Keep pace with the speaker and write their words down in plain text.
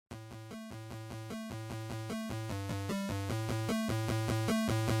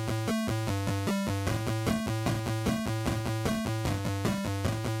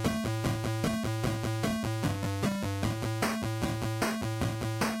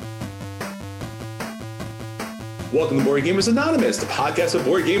Welcome to Board Gamers Anonymous, the podcast of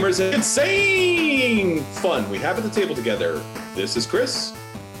board gamers and insane fun we have at the table together. This is Chris.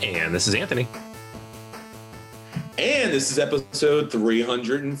 And this is Anthony. And this is episode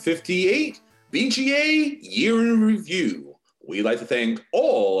 358, BGA Year in Review. We'd like to thank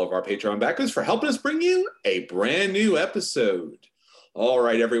all of our Patreon backers for helping us bring you a brand new episode. All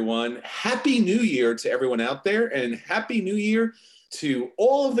right, everyone. Happy New Year to everyone out there, and Happy New Year to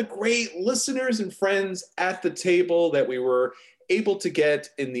all of the great listeners and friends at the table that we were able to get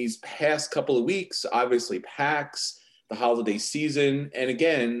in these past couple of weeks. Obviously, PAX, the holiday season, and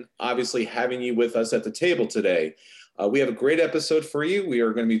again, obviously having you with us at the table today. We have a great episode for you. We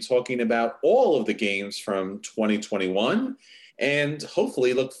are going to be talking about all of the games from 2021 and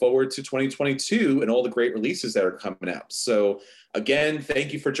hopefully look forward to 2022 and all the great releases that are coming out. So again,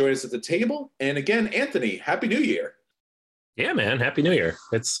 thank you for joining us at the table. And again, Anthony, Happy New Year. Yeah, man. Happy New Year.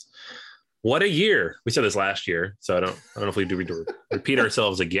 What a year. We said this last year, so I don't know if we do repeat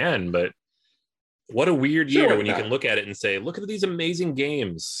ourselves again, but what a weird year when you can look at it and say, look at these amazing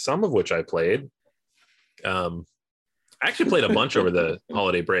games, some of which I played. I actually played a bunch over the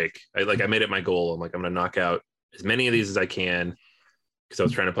holiday break. I made it my goal. I'm going to knock out as many of these as I can because I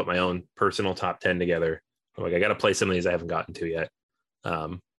was trying to put my own personal top 10 together. I'm I got to play some of these I haven't gotten to yet.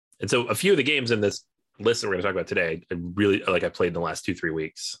 And so a few of the games in this list that we're going to talk about today, I played in the last 2-3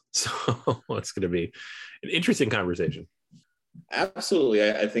 weeks. So it's going to be an interesting conversation. Absolutely.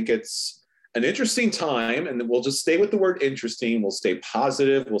 I think it's an interesting time, and we'll just stay with the word interesting. We'll stay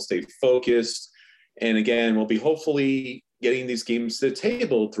positive. We'll stay focused. And again, we'll be hopefully getting these games to the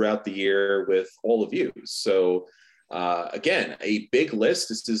table throughout the year with all of you. So again, a big list.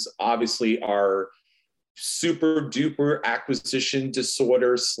 This is obviously our super duper acquisition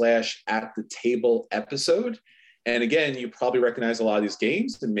disorder / at the table episode. And again, you probably recognize a lot of these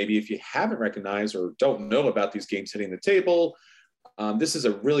games. And maybe if you haven't recognized or don't know about these games hitting the table, this is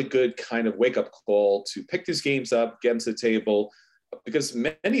a really good kind of wake up call to pick these games up, get them to the table, because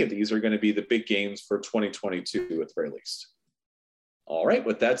many of these are going to be the big games for 2022 at the very least. All right.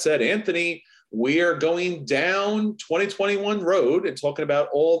 With that said, Anthony, we are going down 2021 road and talking about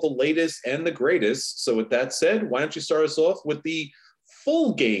all the latest and the greatest. So with that said, why don't you start us off with the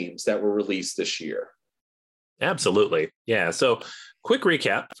full games that were released this year? Absolutely. Yeah. So quick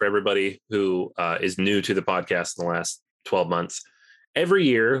recap for everybody who is new to the podcast in the last 12 months. Every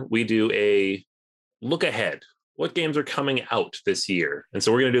year we do a look ahead. What games are coming out this year? And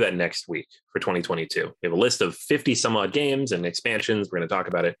so we're going to do that next week for 2022. We have a list of 50 some odd games and expansions. We're going to talk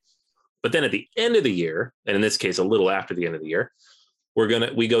about it. But then at the end of the year, and in this case, a little after the end of the year,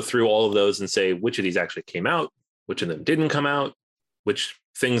 we go through all of those and say which of these actually came out, which of them didn't come out, which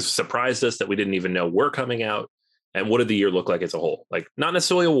things surprised us that we didn't even know were coming out, and what did the year look like as a whole? Like not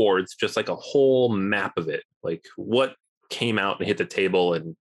necessarily awards, just like a whole map of it. Like what came out and hit the table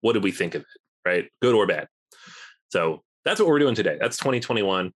and what did we think of it, right? Good or bad. So that's what we're doing today. That's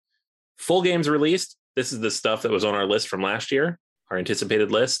 2021. Full games released. This is the stuff that was on our list from last year, our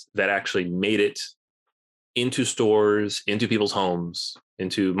anticipated list that actually made it into stores, into people's homes,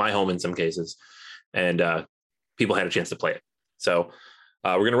 into my home in some cases, and people had a chance to play it. So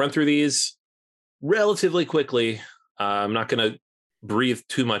we're going to run through these relatively quickly. I'm not going to breathe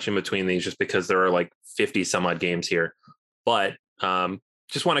too much in between these just because there are like 50 some odd games here, but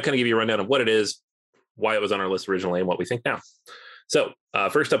just want to kind of give you a rundown of what it is, why it was on our list originally, and what we think now. So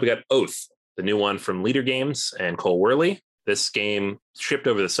first up, we got Oath, the new one from Leader Games and Cole Wehrle. This game shipped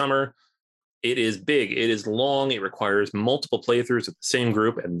over the summer. It is big. It is long. It requires multiple playthroughs with the same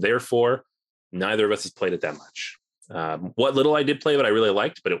group, and therefore, neither of us has played it that much. What little I did play, but I really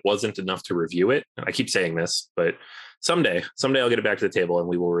liked, but it wasn't enough to review it. I keep saying this, but someday I'll get it back to the table, and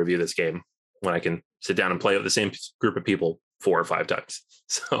we will review this game when I can sit down and play with the same group of people 4 or 5 times.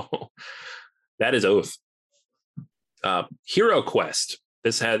 So that is Oath. Hero Quest.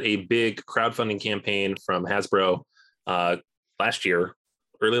 This had a big crowdfunding campaign from Hasbro early last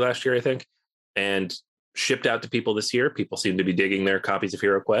year, I think, and shipped out to people this year. People seem to be digging their copies of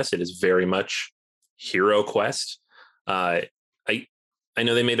Hero Quest. It is very much Hero Quest. I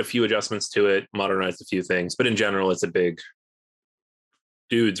know they made a few adjustments to it, modernized a few things, but in general, it's a big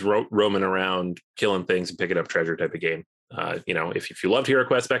dudes roaming around, killing things and picking up treasure type of game. If you loved Hero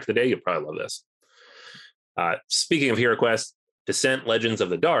Quest back in the day, you'll probably love this. Speaking of Hero Quest, Descent Legends of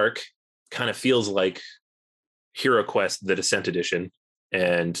the Dark kind of feels like Hero Quest, the Descent edition,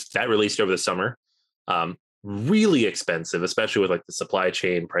 and that released over the summer. Really expensive, especially with like the supply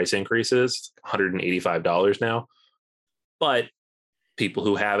chain price increases, $185 now. But people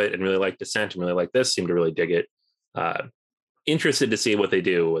who have it and really like Descent and really like this seem to really dig it. Interested to see what they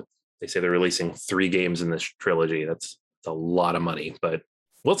do with They say they're releasing 3 games in this trilogy. That's a lot of money, but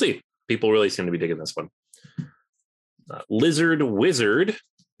we'll see. People really seem to be digging this one. Lizard Wizard.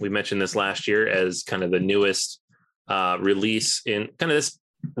 We mentioned this last year as kind of the newest release in kind of this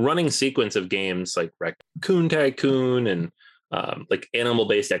running sequence of games like Raccoon Tycoon and like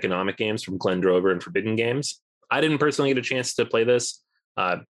animal-based economic games from Glenn Drover and Forbidden Games. I didn't personally get a chance to play this.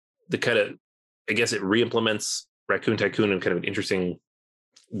 The kind of, I guess it re-implements Raccoon Tycoon in kind of an interesting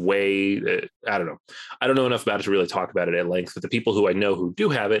way. I don't know. I don't know enough about it to really talk about it at length, but the people who I know who do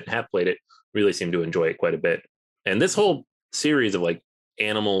have it, have played it, really seem to enjoy it quite a bit. And this whole series of like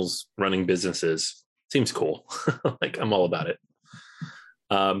animals running businesses seems cool. Like I'm all about it.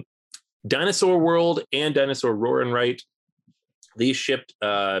 Dinosaur World and Dinosaur Roar and Write. These shipped,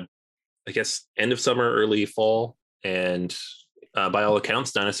 I guess, end of summer, early fall. And by all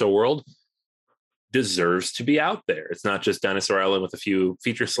accounts, Dinosaur World deserves to be out there. It's not just Dinosaur Island with a few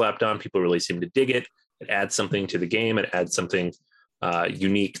features slapped on. People really seem to dig it. It adds something to the game. It adds something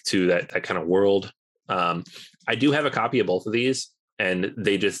unique to that kind of world. I do have a copy of both of these, and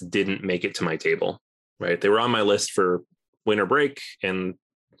they just didn't make it to my table, right? They were on my list for winter break, and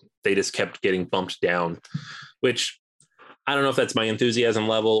they just kept getting bumped down, which I don't know if that's my enthusiasm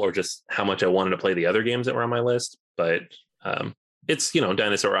level or just how much I wanted to play the other games that were on my list, but it's, you know,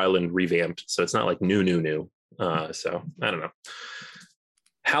 Dinosaur Island revamped, so it's not like new. So I don't know.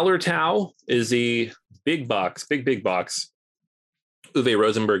 Hallertau is the big box Uwe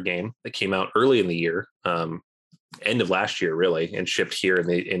Rosenberg game that came out early in the year, end of last year, really, and shipped here in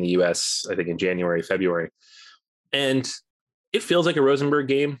the US, I think in January, February. And it feels like a Rosenberg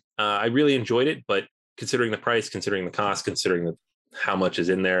game. I really enjoyed it, but considering the price, considering the cost, considering how much is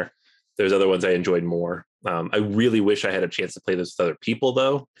in there, there's other ones I enjoyed more. I really wish I had a chance to play this with other people,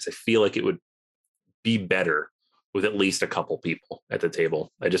 though, because I feel like it would be better with at least a couple people at the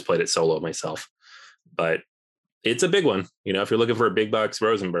table. I just played it solo myself, but it's a big one. You know, if you're looking for a big box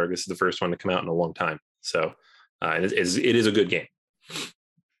Rosenberg, this is the first one to come out in a long time. So it is a good game.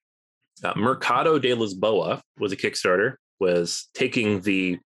 Mercado de Lisboa was a Kickstarter, was taking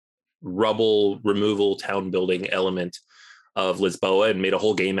the rubble removal town building element of Lisboa and made a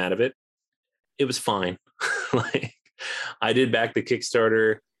whole game out of it. It was fine. Like, I did back the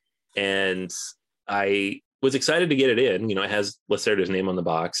Kickstarter and I was excited to get it in. You know, it has Lacerda's name on the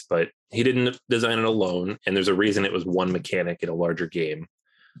box, but he didn't design it alone. And there's a reason it was one mechanic in a larger game.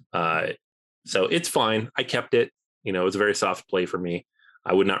 So it's fine. I kept it. You know, it was a very soft play for me.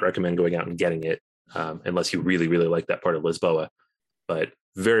 I would not recommend going out and getting it unless you really, really like that part of Lisboa. But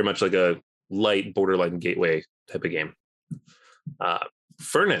very much like a light borderline gateway type of game.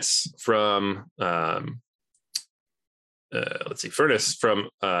 Furnace from Furnace from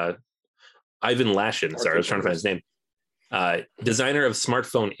Ivan Lashin. Sorry, I was trying to find his name. Designer of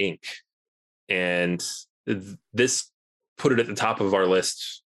Smartphone Inc. And this put it at the top of our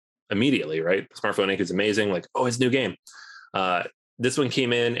list immediately, right? Smartphone Inc. is amazing. Like, oh, it's a new game. This one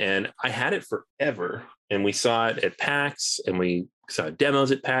came in and I had it forever. And we saw it at PAX and we saw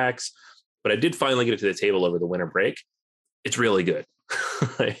demos at PAX. But I did finally get it to the table over the winter break. It's really good.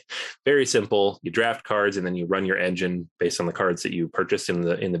 Very simple. You draft cards and then you run your engine based on the cards that you purchased in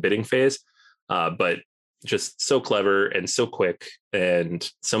the bidding phase. But just so clever and so quick and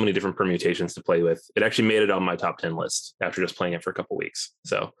so many different permutations to play with. It actually made it on my top 10 list after just playing it for a couple weeks.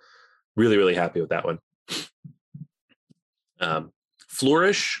 So really, really happy with that one.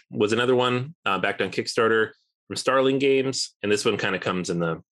 Flourish was another one backed on Kickstarter from Starling Games. And this one kind of comes in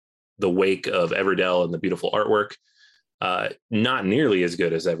the wake of Everdell and the beautiful artwork. Not nearly as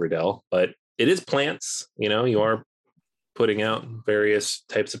good as Everdell, but it is plants. You know, you are putting out various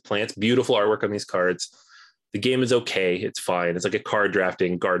types of plants. Beautiful artwork on these cards. The game is okay. It's fine. It's like a card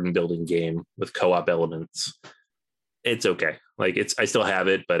drafting, garden building game with co-op elements. It's okay. Like I still have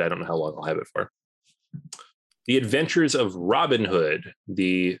it, but I don't know how long I'll have it for. The Adventures of Robin Hood,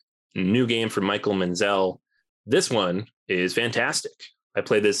 the new game from Michael Menzel. This one is fantastic. I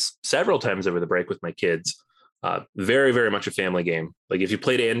played this several times over the break with my kids. Very, very much a family game. Like if you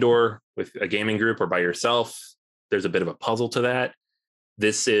played Andor with a gaming group or by yourself, there's a bit of a puzzle to that.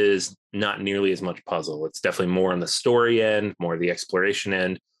 This is not nearly as much puzzle. It's definitely more on the story end, more the exploration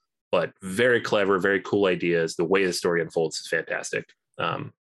end, but very clever, very cool ideas. The way the story unfolds is fantastic.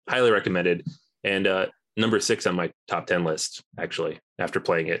 Highly recommended. And number 6 on my top 10 list, actually, after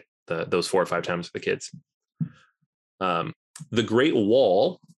playing it those 4 or 5 times with the kids. The Great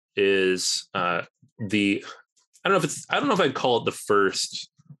Wall is I don't know if I'd call it the first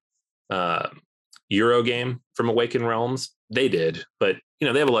Euro game from Awaken Realms. They did, but you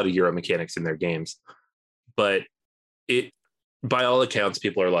know, they have a lot of Euro mechanics in their games. But it by all accounts,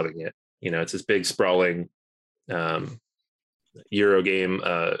 people are loving it. It's this big sprawling Euro game,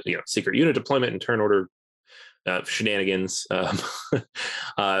 secret unit deployment and turn order shenanigans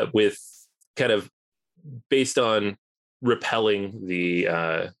with kind of based on repelling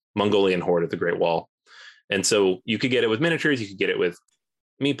the Mongolian horde at the Great Wall. And so you could get it with miniatures, you could get it with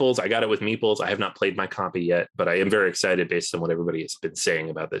meeples. I got it with meeples. I have not played my copy yet, but I am very excited based on what everybody has been saying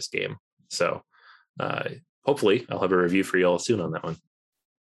about this game. So hopefully I'll have a review for you all soon on that one.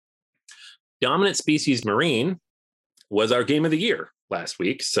 Dominant Species Marine was our game of the year last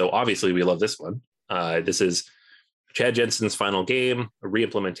week. So obviously we love this one. This is Chad Jensen's final game, a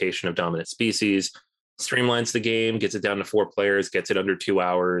re-implementation of Dominant Species, streamlines the game, gets it down to 4 players, gets it under 2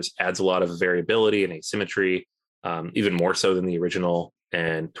 hours, adds a lot of variability and asymmetry, even more so than the original,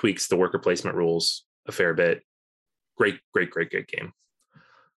 and tweaks the worker placement rules a fair bit. Great game.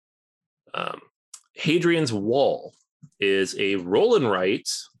 Hadrian's Wall is a roll and write.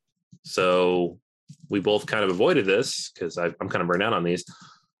 So we both kind of avoided this because I'm kind of burned out on these.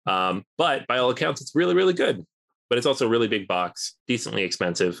 But by all accounts, it's really, really good. But it's also a really big box, decently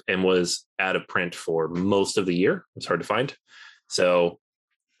expensive, and was out of print for most of the year. It was hard to find. So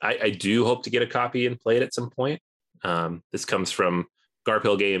I do hope to get a copy and play it at some point. This comes from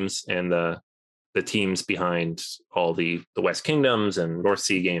Garphill Games and the teams behind all the West Kingdoms and North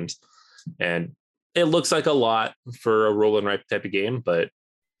Sea games. And it looks like a lot for a roll and write type of game, but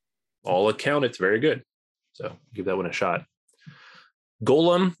all account, it's very good. So give that one a shot.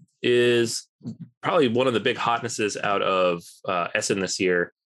 Golem is probably one of the big hotnesses out of Essen this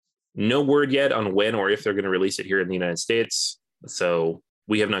year. No word yet on when or if they're going to release it here in the United States. So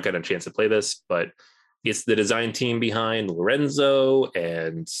we have not gotten a chance to play this, but it's the design team behind Lorenzo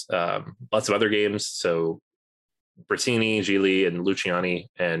and lots of other games. So Brasini, Gili, and Luciani,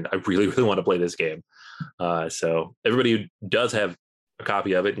 and I really, really want to play this game. So everybody who does have a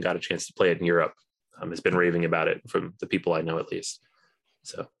copy of it and got a chance to play it in Europe has been raving about it, from the people I know at least.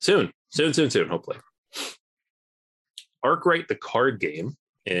 So soon, hopefully. Arkwright, the card game,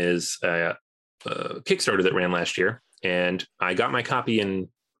 is a Kickstarter that ran last year, and I got my copy in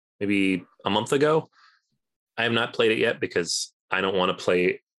maybe a month ago. I have not played it yet because I don't want to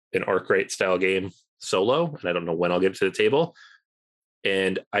play an Arkwright style game solo, and I don't know when I'll get to the table.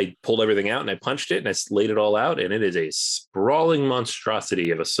 And I pulled everything out and I punched it and I laid it all out, and it is a sprawling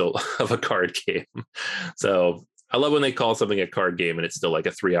monstrosity of a card game. So I love when they call something a card game and it's still like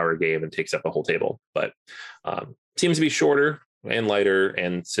a 3-hour game and takes up a whole table, but seems to be shorter and lighter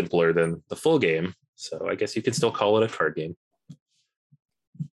and simpler than the full game. So I guess you can still call it a card game.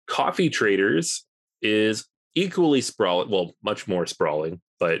 Coffee Traders is equally sprawling, well, much more sprawling,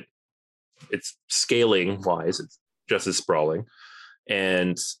 but it's scaling wise, it's just as sprawling,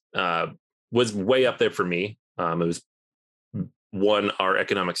 and was way up there for me. It was won our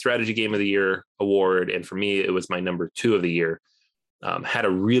economic strategy game of the year award, and for me it was my number 2 of the year. Had a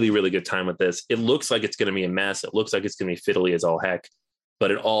really, really good time with this. It looks like it's going to be a mess, it looks like it's going to be fiddly as all heck,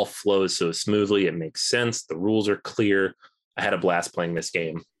 but it all flows so smoothly. It makes sense, the rules are clear. I had a blast playing this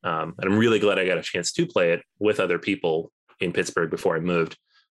game, and I'm really glad I got a chance to play it with other people in Pittsburgh before I moved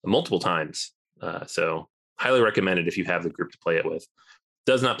multiple times. So highly recommend it if you have the group to play it with.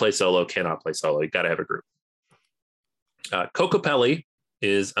 Does not play solo, cannot play solo. You got to have a group. Kokopelli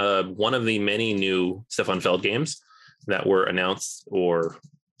is one of the many new Stefan Feld games that were announced or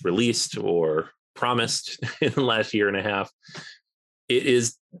released or promised in the last year and a half. It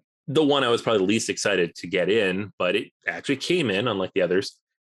is the one I was probably least excited to get in, but it actually came in, unlike the others,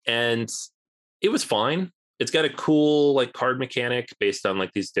 and it was fine. It's got a cool like card mechanic based on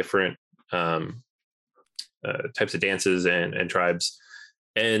like these different types of dances and tribes,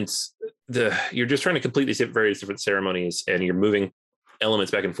 and you're just trying to complete these various different ceremonies, and you're moving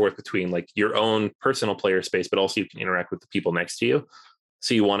elements back and forth between like your own personal player space, but also you can interact with the people next to you.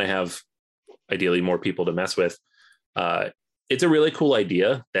 So you want to have ideally more people to mess with. It's a really cool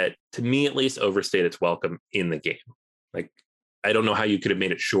idea that, to me at least, overstayed its welcome in the game. Like, I don't know how you could have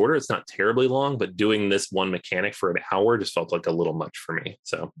made it shorter. It's not terribly long, but doing this one mechanic for an hour just felt like a little much for me.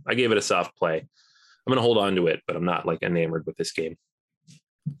 So I gave it a soft play. I'm going to hold on to it, but I'm not like enamored with this game.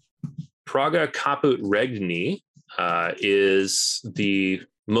 Praga Caput Regni is the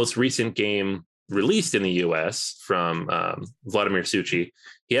most recent game released in the US from Vladimir Suchy.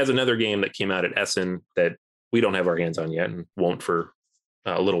 He has another game that came out at Essen that we don't have our hands on yet and won't for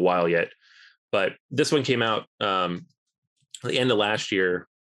a little while yet. But this one came out the end of last year,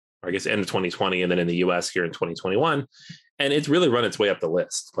 or I guess end of 2020, and then in the US here in 2021. And it's really run its way up the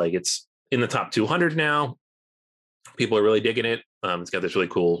list. Like, it's in the top 200 now. People are really digging it. It's got this really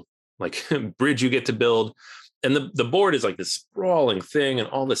cool like bridge you get to build. and the board is like this sprawling thing, and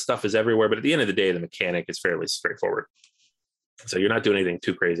all this stuff is everywhere. But at the end of the day, the mechanic is fairly straightforward. So you're not doing anything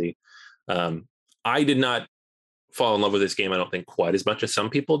too crazy. I did not fall in love with this game, I don't think, quite as much as some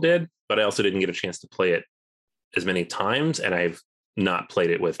people did, but I also didn't get a chance to play it as many times, and I've not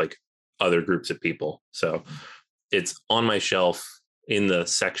played it with like other groups of people. So it's on my shelf in the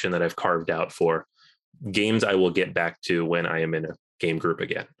section that I've carved out for games I will get back to when I am in a game group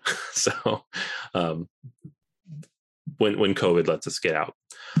again. So when COVID lets us get out.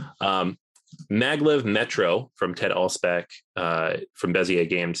 Maglev Metro from Ted Alspach from Bezier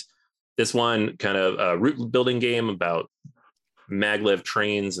Games. This one kind of a route building game about maglev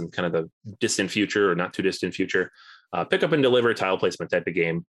trains and kind of the distant future or not too distant future. Pick up and deliver tile placement type of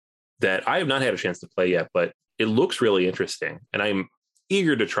game that I have not had a chance to play yet, but it looks really interesting. And I'm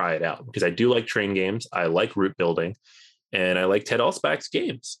eager to try it out because I do like train games. I like route building and I like Ted Alspach's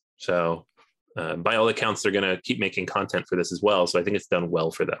games. So by all accounts, they're going to keep making content for this as well. So I think it's done well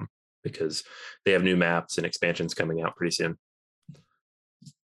for them because they have new maps and expansions coming out pretty soon.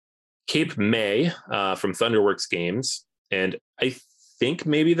 Cape May from Thunderworks Games. And I think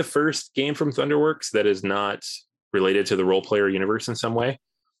maybe the first game from Thunderworks that is not related to the role player universe in some way.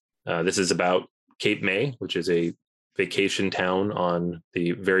 This is about Cape May, which is a vacation town on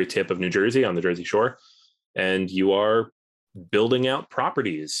the very tip of New Jersey, on the Jersey Shore. And you are building out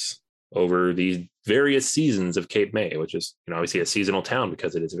properties over the various seasons of Cape May, which is, obviously a seasonal town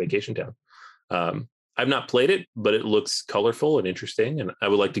because it is a vacation town. I've not played it, but it looks colorful and interesting, and I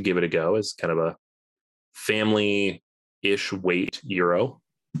would like to give it a go as kind of a family-ish weight Euro.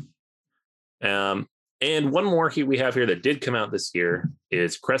 And one more we have here that did come out this year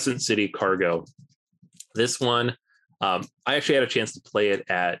is Crescent City Cargo. This one, I actually had a chance to play it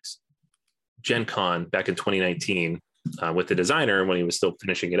at Gen Con back in 2019 with the designer when he was still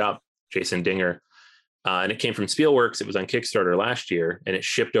finishing it up, Jason Dinger. And it came from Spielworks. It was on Kickstarter last year, and it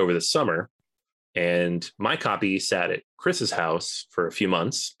shipped over the summer. And my copy sat at Chris's house for a few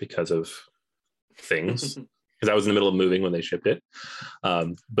months because of things, because I was in the middle of moving when they shipped it.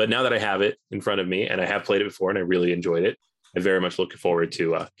 But now that I have it in front of me and I have played it before and I really enjoyed it, I very much looking forward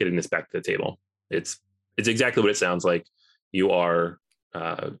to getting this back to the table. It's exactly what it sounds like. You are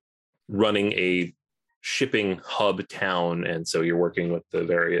running a shipping hub town. And so you're working with the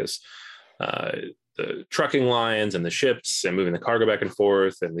various the trucking lines and the ships and moving the cargo back and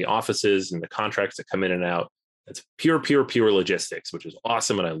forth and the offices and the contracts that come in and out. It's pure logistics, which is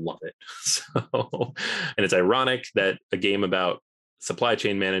awesome. And I love it. So, and it's ironic that a game about supply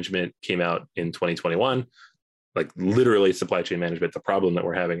chain management came out in 2021, like literally supply chain management, the problem that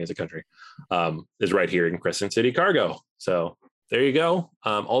we're having as a country, is right here in Crescent City Cargo. So there you go.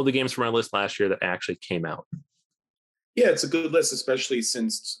 All the games from our list last year that actually came out. Yeah, it's a good list, especially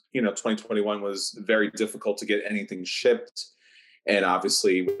since, 2021 was very difficult to get anything shipped. And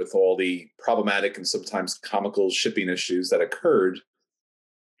obviously with all the problematic and sometimes comical shipping issues that occurred,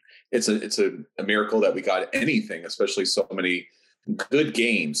 it's a miracle that we got anything, especially so many good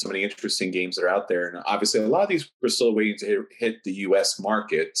games, so many interesting games that are out there. And obviously a lot of these we're still waiting to hit the US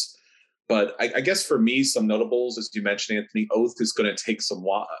market. But I guess for me, some notables, as you mentioned, Anthony, Oath is going to take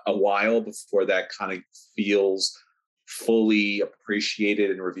a while before that kind of feels fully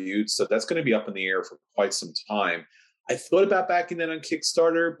appreciated and reviewed. So that's going to be up in the air for quite some time. I thought about backing that on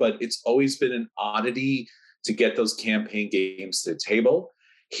Kickstarter, but it's always been an oddity to get those campaign games to the table.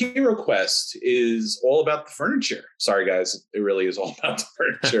 Hero Quest is all about the furniture. Sorry, guys. It really is all about the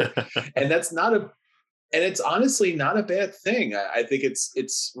furniture. And it's honestly not a bad thing. I think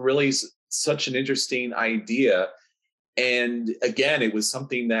it's really such an interesting idea. And again, it was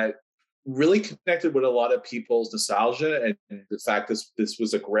something that really connected with a lot of people's nostalgia and the fact this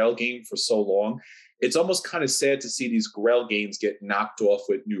was a Grail game for so long. It's almost kind of sad to see these Grail games get knocked off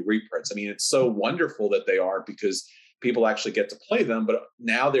with new reprints. I mean, it's so wonderful that they are because people actually get to play them, but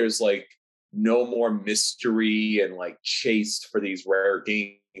now there's like no more mystery and like chase for these rare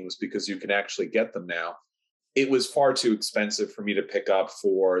games because you can actually get them now. It was far too expensive for me to pick up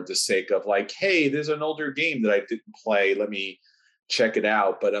for the sake of like, hey, there's an older game that I didn't play. Let me check it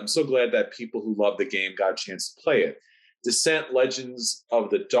out. But I'm so glad that people who love the game got a chance to play it. Descent Legends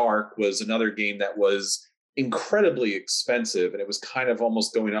of the Dark was another game that was incredibly expensive, and it was kind of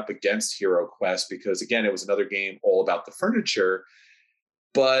almost going up against Hero Quest because, again, it was another game all about the furniture.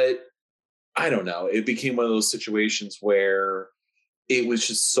 But I don't know. It became one of those situations where it was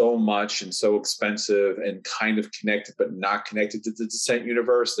just so much and so expensive and kind of connected but not connected to the Descent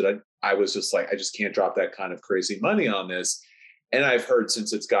universe that I was just like, I just can't drop that kind of crazy money on this. And I've heard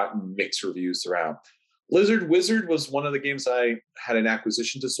since it's gotten mixed reviews throughout. Lizard Wizard was one of the games I had an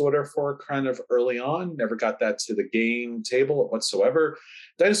acquisition disorder for kind of early on. Never got that to the game table whatsoever.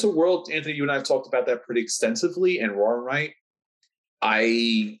 Dinosaur World, Anthony, you and I have talked about that pretty extensively. And Roar and Write,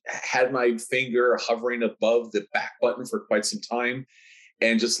 I had my finger hovering above the back button for quite some time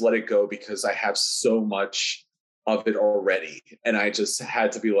and just let it go because I have so much of it already. And I just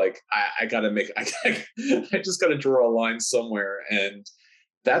had to be like, I just got to draw a line somewhere. And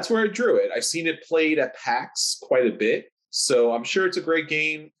that's where I drew it. I've seen it played at PAX quite a bit. So I'm sure it's a great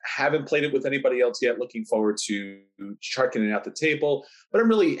game. Haven't played it with anybody else yet. Looking forward to checking it out the table. But I'm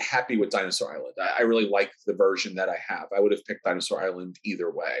really happy with Dinosaur Island. I really like the version that I have. I would have picked Dinosaur Island either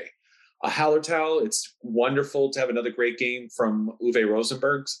way. Hallertau, it's wonderful to have another great game from Uwe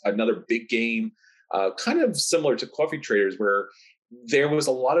Rosenberg's, another big game, kind of similar to Coffee Traders, where there was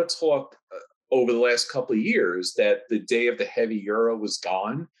a lot of talk over the last couple of years that the day of the heavy Euro was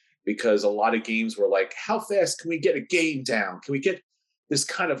gone because a lot of games were like, how fast can we get a game down? Can we get this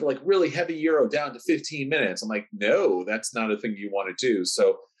kind of like really heavy Euro down to 15 minutes? I'm like, no, that's not a thing you want to do.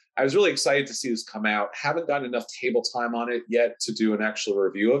 So I was really excited to see this come out. Haven't gotten enough table time on it yet to do an actual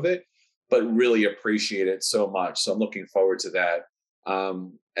review of it, but really appreciate it so much. So I'm looking forward to that.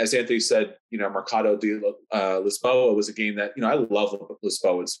 As Anthony said, Mercado de Lisboa was a game that, I love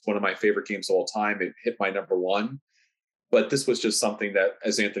Lisboa. It's one of my favorite games of all time. It hit my number one. But this was just something that,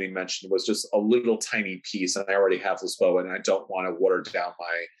 as Anthony mentioned, was just a little tiny piece. And I already have Lisboa, and I don't want to water down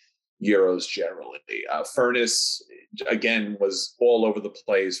my Euros generally. Furnace, again, was all over the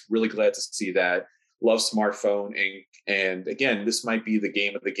place. Really glad to see that. Love Smartphone Inc. And again, this might be the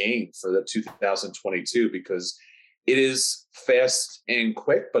game of the game for the 2022 because it is fast and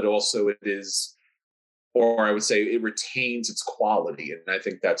quick, but also it is, or I would say it retains its quality. And I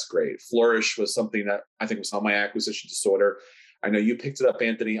think that's great. Flourish was something that I think was on my acquisition disorder. I know you picked it up,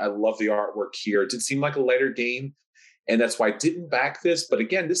 Anthony. I love the artwork here. It did seem like a lighter game, and that's why I didn't back this. But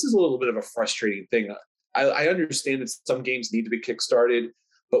again, this is a little bit of a frustrating thing. I understand that some games need to be kickstarted,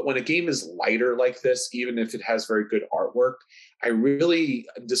 but when a game is lighter like this, even if it has very good artwork, I really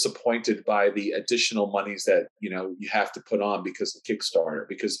am disappointed by the additional monies that, you have to put on because of Kickstarter.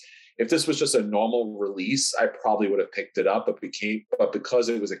 Because if this was just a normal release, I probably would have picked it up, but because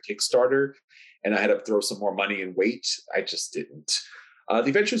it was a Kickstarter and I had to throw some more money and wait, I just didn't. The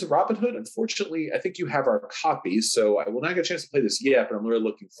Adventures of Robin Hood, unfortunately, I think you have our copies, so I will not get a chance to play this yet, but I'm really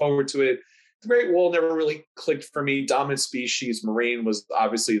looking forward to it. The Great Wall never really clicked for me. Dominant Species, Marine was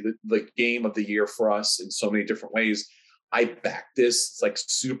obviously the game of the year for us in so many different ways. I backed this like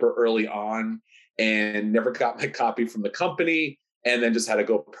super early on and never got my copy from the company, and then just had to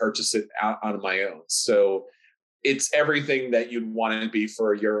go purchase it out on my own. So it's everything that you'd want it to be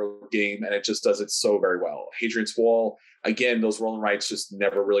for a Euro game, and it just does it so very well. Hadrian's Wall, again, those roll and writes just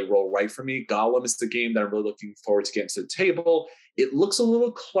never really roll right for me. Gollum is the game that I'm really looking forward to getting to the table. It looks a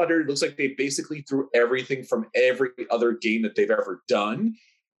little cluttered. It looks like they basically threw everything from every other game that they've ever done,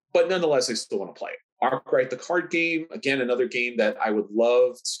 but nonetheless, I still want to play it. Arkwright, the card game, again, another game that I would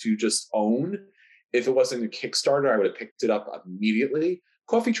love to just own. If it wasn't a Kickstarter, I would have picked it up immediately.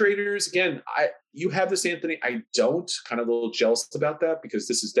 Coffee Traders, again, you have this, Anthony. I don't. Kind of a little jealous about that because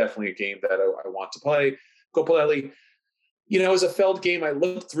this is definitely a game that I want to play. Copolelli, as a Feld game, I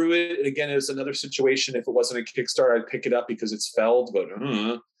looked through it. And again, it's another situation. If it wasn't a Kickstarter, I'd pick it up because it's Feld. But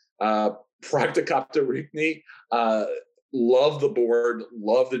Practicopter Rigny, love the board,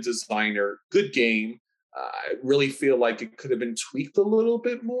 love the designer, good game. I really feel like it could have been tweaked a little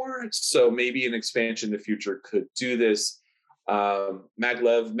bit more. So maybe an expansion in the future could do this.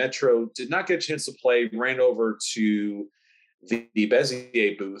 Maglev Metro did not get a chance to play, ran over to the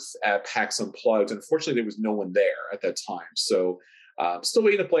Bezier booth at PAX Unplugged. Unfortunately, there was no one there at that time. So still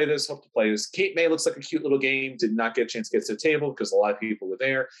waiting to play this, hope to play this. Cape May looks like a cute little game. Did not get a chance to get to the table because a lot of people were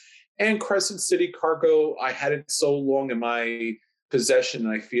there. And Crescent City Cargo, I had it so long in my possession,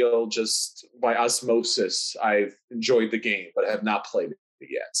 and I feel just by osmosis, I've enjoyed the game, but I have not played it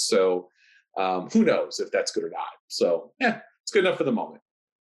yet. So who knows if that's good or not. So it's good enough for the moment.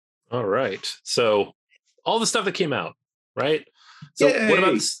 All right. So all the stuff that came out, right? So Yay! What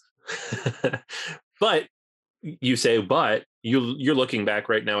about this? But you're looking back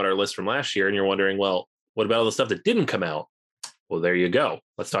right now at our list from last year and you're wondering, well, what about all the stuff that didn't come out? Well, there you go.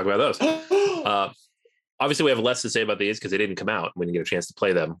 Let's talk about those. Obviously, we have less to say about these because they didn't come out when you get a chance to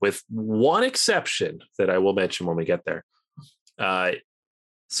play them, with one exception that I will mention when we get there.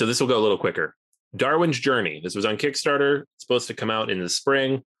 So this will go a little quicker. Darwin's Journey. This was on Kickstarter. It's supposed to come out in the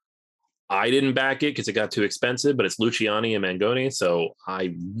spring. I didn't back it because it got too expensive, but it's Luciani and Mangoni, so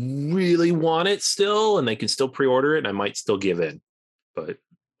I really want it still, and they can still pre-order it, and I might still give in. But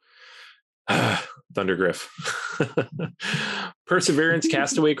Thundergriff. Perseverance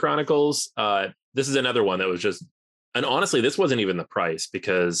Castaway Chronicles. This is another one that was just, and honestly, this wasn't even the price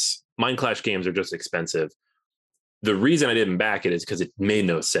because Mind Clash games are just expensive. The reason I didn't back it is because it made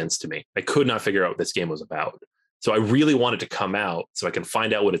no sense to me. I could not figure out what this game was about. So I really wanted to come out so I can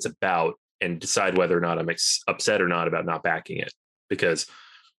find out what it's about and decide whether or not I'm upset or not about not backing it. Because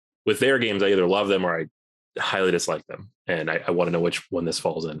with their games, I either love them or I highly dislike them. And I want to know which one this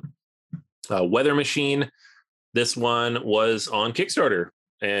falls in. Weather Machine. This one was on Kickstarter.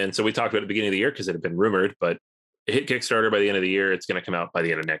 And so we talked about it at the beginning of the year because it had been rumored, but it hit Kickstarter by the end of the year. It's going to come out by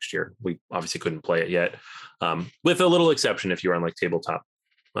the end of next year. We obviously couldn't play it yet, with a little exception if you're on like Tabletop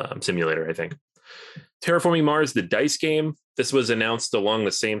Simulator, I think. Terraforming Mars, the dice game. This was announced along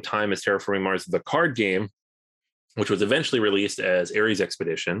the same time as Terraforming Mars, the card game, which was eventually released as Ares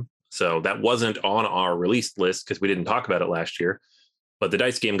Expedition. So that wasn't on our released list because we didn't talk about it last year. But the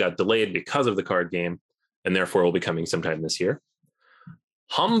dice game got delayed because of the card game, and therefore will be coming sometime this year.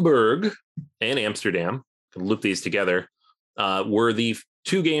 Hamburg and Amsterdam, loop these together, were the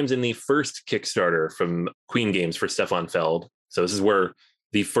two games in the first Kickstarter from Queen Games for Stefan Feld. So this is where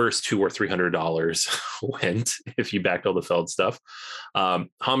the first $200 or $300 went if you backed all the Feld stuff.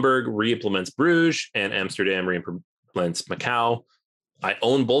 Hamburg re-implements Bruges and Amsterdam re-implements Macau. I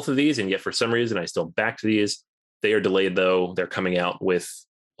own both of these, and yet for some reason I still backed these. They are delayed though. They're coming out with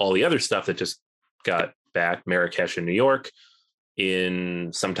all the other stuff that just got back, Marrakesh and New York,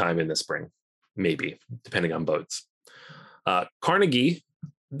 in sometime in the spring, maybe, depending on boats. Carnegie,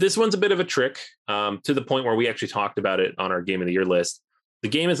 this one's a bit of a trick, to the point where we actually talked about it on our Game of the Year list. The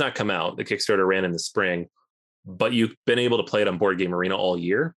game has not come out. The Kickstarter ran in the spring, but you've been able to play it on Board Game Arena all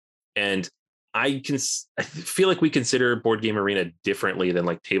year. And I feel like we consider Board Game Arena differently than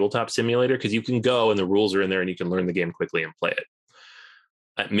like Tabletop Simulator, because you can go and the rules are in there and you can learn the game quickly and play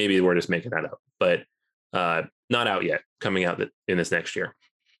it. Maybe we're just making that up, but not out yet, coming out in this next year.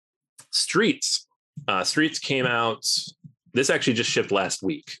 Streets. Streets came out. This actually just shipped last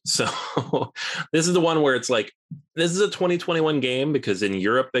week. So this is the one where it's like, this is a 2021 game because in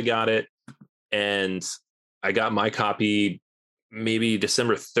Europe they got it. And I got my copy maybe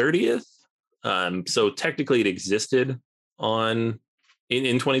December 30th. So technically it existed in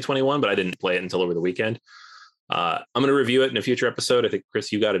 2021, but I didn't play it until over the weekend. I'm going to review it in a future episode. I think,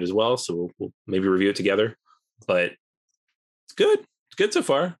 Chris, you got it as well. So we'll maybe review it together. But it's good. It's good so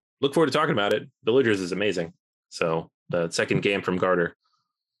far. Look forward to talking about it. Villagers is amazing. So the second game from Garter.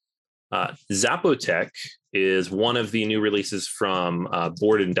 Zapotec is one of the new releases from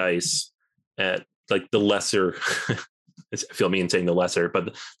Board and Dice at like the lesser, I feel mean saying the lesser, but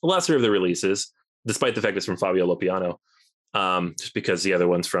the lesser of the releases, despite the fact it's from Fabio Lopiano, just because the other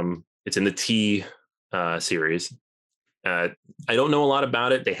one's it's in the T series. I don't know a lot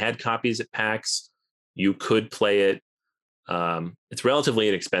about it. They had copies at PAX. You could play it. It's relatively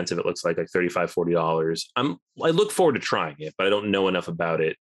inexpensive. It looks like $35, $40. I look forward to trying it, but I don't know enough about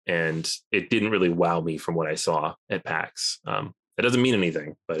it. And it didn't really wow me from what I saw at PAX. That doesn't mean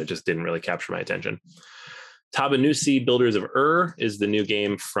anything, but it just didn't really capture my attention. Tabanusi Builders of is the new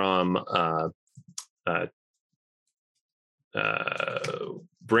game from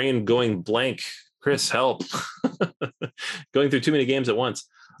brain going blank. Chris, help. Going through too many games at once.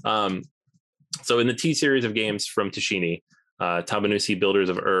 So in the T series of games from Tashini, Tabanusi Builders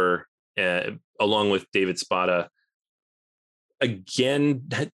of along with David Spada. Again,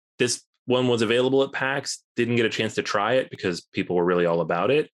 this one was available at PAX. Didn't get a chance to try it because people were really all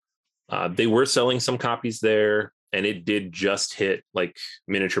about it. They were selling some copies there, and it did just hit like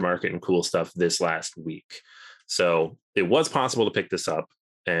Miniature Market and Cool Stuff this last week. So it was possible to pick this up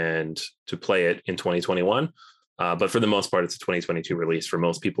and to play it in 2021. But for the most part, it's a 2022 release for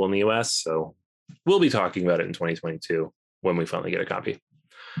most people in the US. So we'll be talking about it in 2022 when we finally get a copy.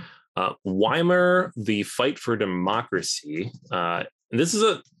 Weimar, The Fight for Democracy. And this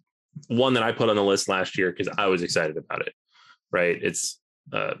is one that I put on the list last year because I was excited about it, right? It's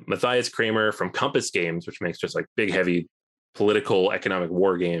Matthias Kramer from Compass Games, which makes just like big, heavy political economic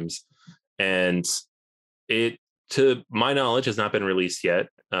war games. And it, to my knowledge, has not been released yet.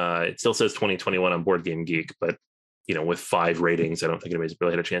 It still says 2021 on Board Game Geek, but with 5 ratings, I don't think anybody's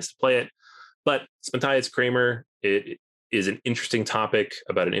really had a chance to play it. But it's Matthias Kramer. It is an interesting topic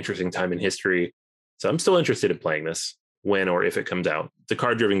about an interesting time in history. So I'm still interested in playing this when or if it comes out. It's a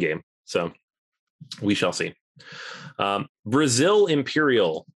card-driven game, so we shall see. Brazil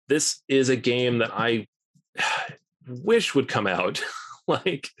Imperial. This is a game that I wish would come out.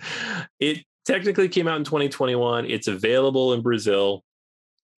 Like, it technically came out in 2021. It's available in Brazil.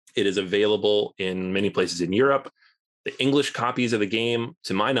 It is available in many places in Europe. The English copies of the game,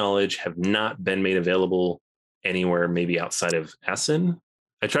 to my knowledge, have not been made available anywhere, maybe outside of Essen.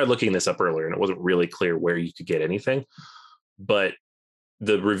 I tried looking this up earlier and it wasn't really clear where you could get anything. But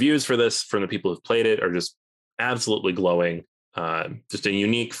the reviews for this from the people who've played it are just absolutely glowing. Just a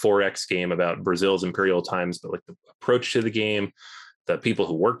unique 4X game about Brazil's imperial times, but like the approach to the game, the people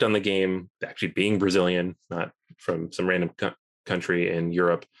who worked on the game actually being Brazilian, not from some random country in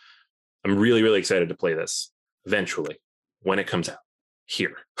Europe. I'm really, really excited to play this eventually when it comes out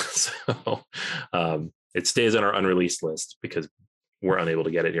here. So it stays on our unreleased list because we're unable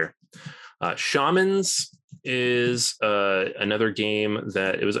to get it here. Shamans is another game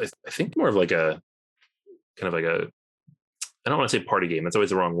that it was, I think, more of like a kind of like a, I don't want to say party game. That's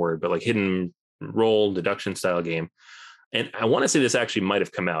always the wrong word, but like hidden role deduction style game. And I want to say this actually might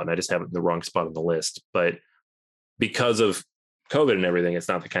have come out and I just have it in the wrong spot on the list, but because of COVID and everything, it's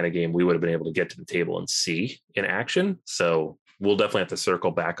not the kind of game we would have been able to get to the table and see in action. So we'll definitely have to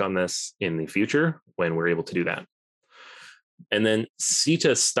circle back on this in the future when we're able to do that. And then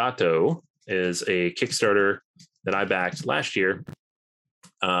Città Stato is a Kickstarter that I backed last year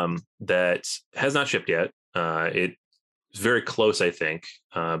that has not shipped yet. It's very close, I think,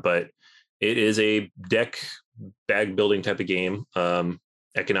 but it is a deck bag building type of game,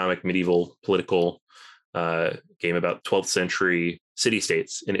 economic, medieval, political game about 12th century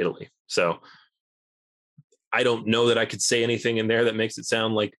city-states in Italy. So I don't know that I could say anything in there that makes it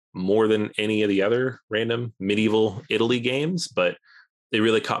sound like more than any of the other random medieval Italy games, but they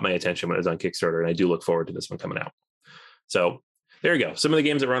really caught my attention when it was on Kickstarter, and I do look forward to this one coming out. So there you go. Some of the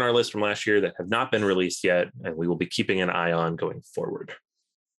games that were on our list from last year that have not been released yet, and we will be keeping an eye on going forward.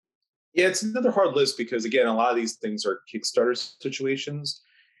 Yeah, it's another hard list because, again, a lot of these things are Kickstarter situations.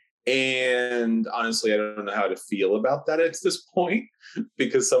 And honestly, I don't know how to feel about that at this point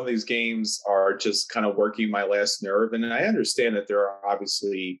because some of these games are just kind of working my last nerve. And I understand that there are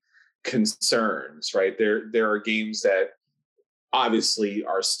obviously concerns, right? There are games that obviously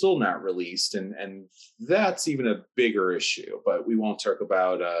are still not released, and that's even a bigger issue. But we won't talk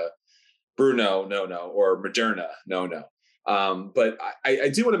about Bruno, no, or Moderna, no. But I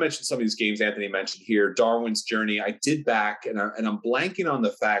do want to mention some of these games Anthony mentioned here. Darwin's Journey, I did back, and I'm blanking on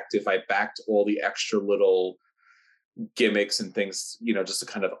the fact if I backed all the extra little gimmicks and things, just to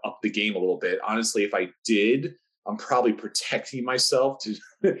kind of up the game a little bit. Honestly, if I did, I'm probably protecting myself to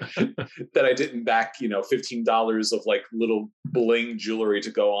that I didn't back, $15 of like little bling jewelry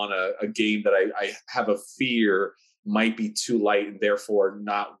to go on a game that I have a fear might be too light and therefore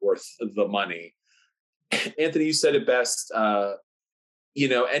not worth the money. Anthony, you said it best.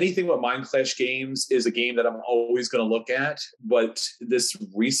 Anything with Mind Clash Games is a game that I'm always going to look at. But this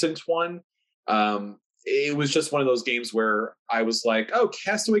recent one, it was just one of those games where I was like, oh,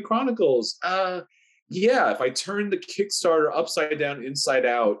 Castaway Chronicles. Yeah, if I turn the Kickstarter upside down, inside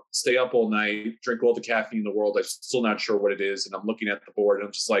out, stay up all night, drink all the caffeine in the world, I'm still not sure what it is. And I'm looking at the board and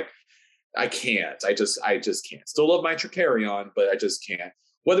I'm just like, I can't. I just can't. Still love my Tricarion, but I just can't.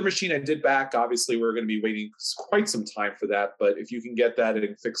 Weather Machine I did back. Obviously, we're going to be waiting quite some time for that. But if you can get that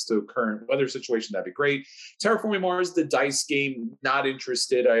and fix the current weather situation, that'd be great. Terraforming Mars, the dice game, not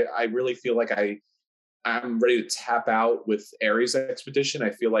interested. I really feel like I'm ready to tap out with Ares Expedition. I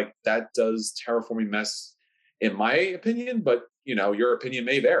feel like that does terraforming mess, in my opinion. But, your opinion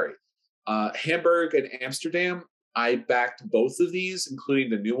may vary. Hamburg and Amsterdam, I backed both of these, including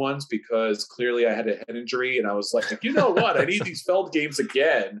the new ones, because clearly I had a head injury and I was like, you know what? I need these Feld games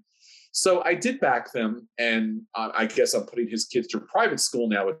again. So I did back them. And I guess I'm putting his kids through private school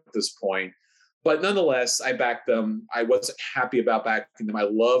now at this point. But nonetheless, I backed them. I wasn't happy about backing them. I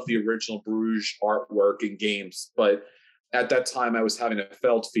love the original Bruges artwork and games. But at that time, I was having a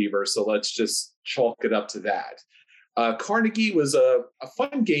Feld fever. So let's just chalk it up to that. Carnegie was a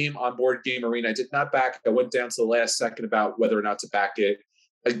fun game on Board Game Arena. I did not back. I went down to the last second about whether or not to back it.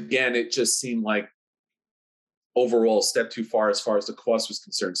 Again, it just seemed like overall a step too far as the cost was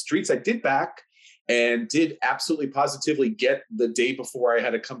concerned. Streets I did back and did absolutely positively get the day before I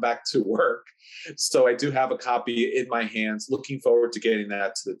had to come back to work. So I do have a copy in my hands. Looking forward to getting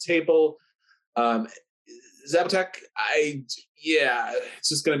that to the table. Zabotec, it's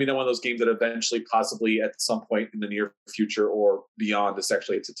just going to be one of those games that eventually, possibly at some point in the near future or beyond, this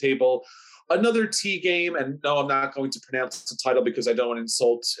actually hits a table. Another T game, and no, I'm not going to pronounce the title because I don't want to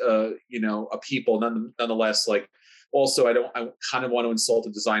insult, a people. Nonetheless, also I kind of want to insult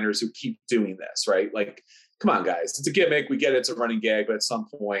the designers who keep doing this, right? Like, come on, guys, it's a gimmick. We get it, it's a running gag, but at some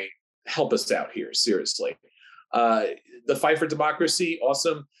point, help us out here, seriously. The Fight for Democracy,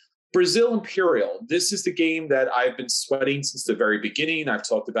 awesome. Brazil Imperial. This is the game that I've been sweating since the very beginning. I've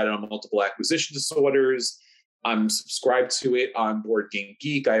talked about it on multiple acquisition disorders. I'm subscribed to it on Board Game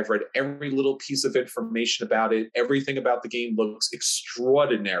Geek. I have read every little piece of information about it. Everything about the game looks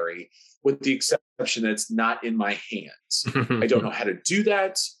extraordinary, with the exception that it's not in my hands. I don't know how to do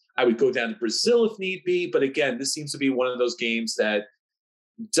that. I would go down to Brazil if need be. But again, this seems to be one of those games that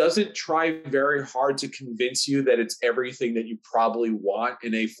doesn't try very hard to convince you that it's everything that you probably want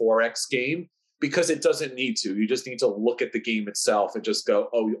in a 4X game, because it doesn't need to. You just need to look at the game itself and just go,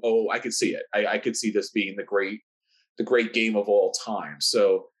 oh, I could see it. I could see this being the great game of all time.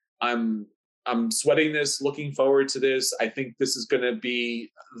 So I'm sweating this, looking forward to this. I think this is going to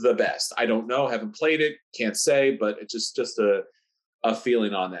be the best. I don't know, haven't played it, can't say, but it's just a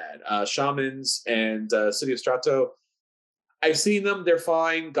feeling on that. Shamans and City of Strato, I've seen them. They're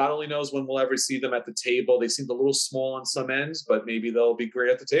fine. God only knows when we'll ever see them at the table. They seemed a little small on some ends, but maybe they'll be great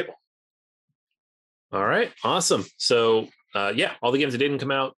at the table. All right. Awesome. So, all the games that didn't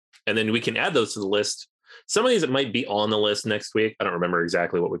come out, and then we can add those to the list. Some of these that might be on the list next week. I don't remember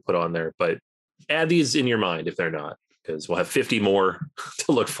exactly what we put on there, but add these in your mind if they're not, because we'll have 50 more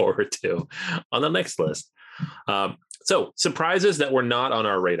to look forward to on the next list. So surprises that were not on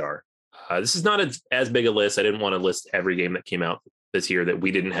our radar. This is not as big a list. I didn't want to list every game that came out this year that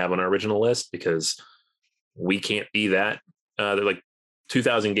we didn't have on our original list, because we can't be that. They're like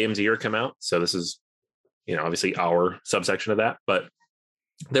 2,000 games a year come out. So this is, obviously our subsection of that. But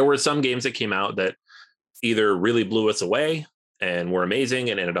there were some games that came out that either really blew us away and were amazing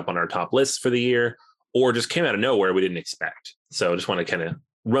and ended up on our top lists for the year, or just came out of nowhere we didn't expect. So I just want to kind of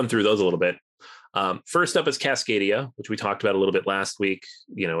run through those a little bit. First up is Cascadia, which we talked about a little bit last week.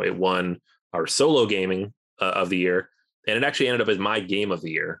 It won our solo gaming of the year, and it actually ended up as my game of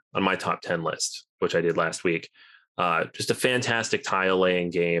the year on my top 10 list, which I did last week. Just a fantastic tile laying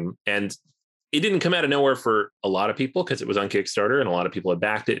game. And it didn't come out of nowhere for a lot of people because it was on Kickstarter and a lot of people had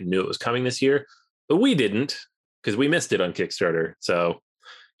backed it and knew it was coming this year, but we didn't, because we missed it on Kickstarter. So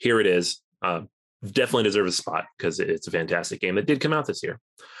here it is. Definitely deserves a spot because it's a fantastic game that did come out this year.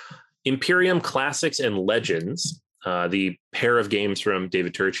 Imperium Classics and Legends, the pair of games from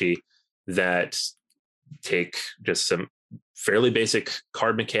David Turczi that take just some fairly basic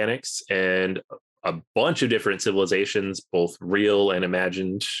card mechanics and a bunch of different civilizations, both real and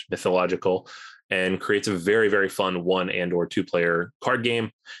imagined, mythological, and creates a very, very fun 1 and or 2 player card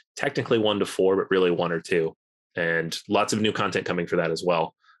game. Technically 1 to 4, but really 1 or 2. And lots of new content coming for that as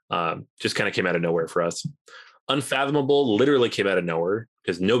well. Just kind of came out of nowhere for us. Unfathomable literally came out of nowhere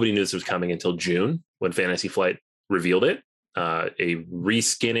because nobody knew this was coming until June when Fantasy Flight revealed it. A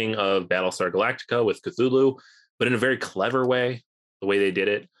reskinning of Battlestar Galactica with Cthulhu, but in a very clever way, the way they did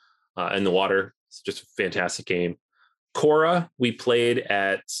it in the water. It's just a fantastic game. Cora, we played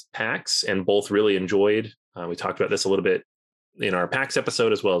at PAX and both really enjoyed. We talked about this a little bit in our PAX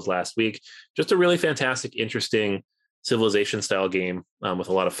episode as well as last week. Just a really fantastic, interesting civilization style game with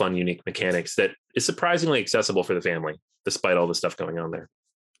a lot of fun, unique mechanics that is surprisingly accessible for the family, despite all the stuff going on there.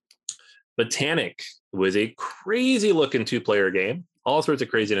 Botanic was a crazy looking 2-player game, all sorts of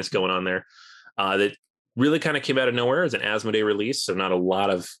craziness going on there that really kind of came out of nowhere as an Asmodee release. So not a lot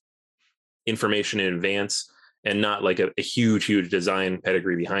of information in advance and not like a huge design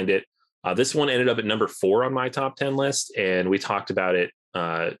pedigree behind it. This one ended up at number 4 on my top 10 list. And we talked about it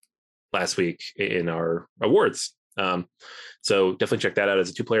last week in our awards. So definitely check that out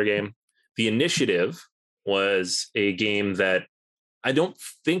as a 2-player game. The Initiative was a game that I don't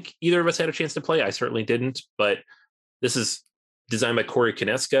think either of us had a chance to play. I certainly didn't, but this is designed by Corey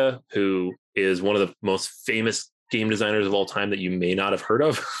Konieczka, who is one of the most famous game designers of all time that you may not have heard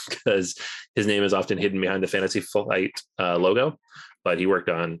of because his name is often hidden behind the Fantasy Flight logo. But he worked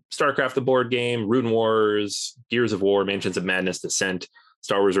on StarCraft, the board game, Rune Wars, Gears of War, Mansions of Madness, Descent,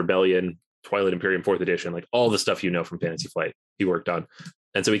 Star Wars Rebellion, Twilight Imperium 4th edition, like all the stuff from Fantasy Flight he worked on.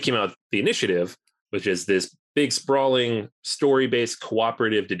 And so he came out with The Initiative, which is this big sprawling story-based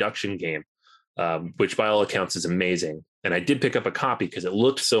cooperative deduction game, which by all accounts is amazing. And I did pick up a copy because it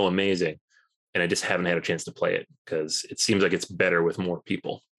looked so amazing. And I just haven't had a chance to play it because it seems like it's better with more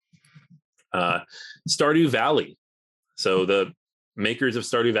people. Stardew Valley. So the makers of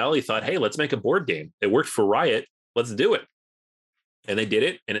Stardew Valley thought, hey, let's make a board game. It worked for Riot. Let's do it. And they did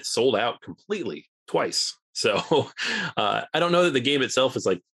it, and it sold out completely twice. So I don't know that the game itself is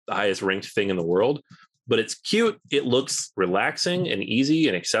like the highest ranked thing in the world, but it's cute. It looks relaxing and easy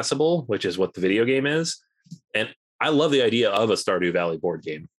and accessible, which is what the video game is. And I love the idea of a Stardew Valley board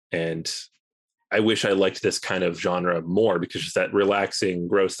game. And I wish I liked this kind of genre more because just that relaxing,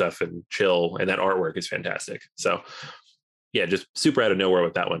 grow stuff and chill, and that artwork is fantastic. So yeah, just super out of nowhere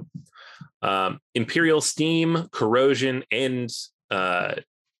with that one. Imperial Steam, Corrosion, and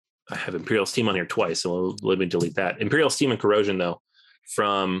I have Imperial Steam on here twice, so let me delete that. Imperial Steam and Corrosion, though,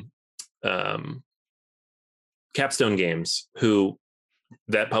 from Capstone Games, who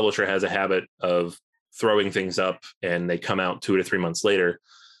that publisher has a habit of throwing things up and they come out 2 to 3 months later.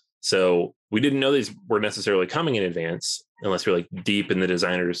 So we didn't know these were necessarily coming in advance unless you're like deep in the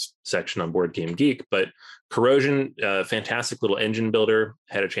designers section on Board Game Geek. But Corrosion, fantastic little engine builder,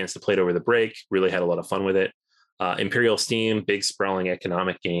 had a chance to play it over the break, really had a lot of fun with it. Imperial Steam, big sprawling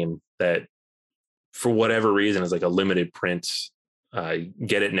economic game that for whatever reason is like a limited print,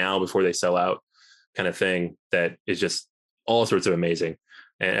 get it now before they sell out kind of thing that is just all sorts of amazing.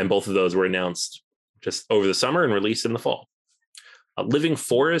 And both of those were announced just over the summer and released in the fall. Living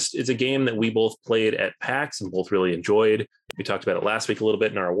Forest is a game that we both played at PAX and both really enjoyed. We talked about it last week a little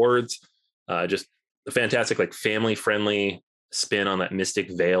bit in our awards. Just a fantastic, like family-friendly spin on that Mystic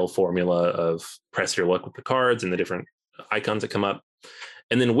Veil formula of press your luck with the cards and the different icons that come up.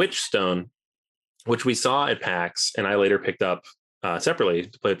 And then Witchstone, which we saw at PAX and I later picked up separately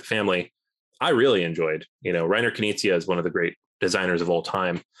to play with the family. I really enjoyed. Reiner Knizia is one of the great designers of all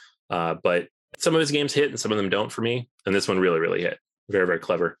time, but some of his games hit and some of them don't for me. And this one really, really hit. Very, very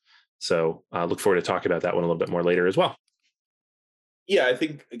clever. So I look forward to talking about that one a little bit more later as well. Yeah, I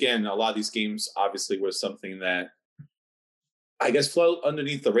think, again, a lot of these games obviously were something that I guess float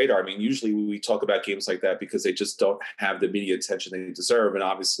underneath the radar. I mean, usually we talk about games like that because they just don't have the media attention they deserve. And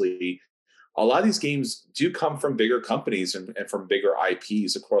obviously, a lot of these games do come from bigger companies and from bigger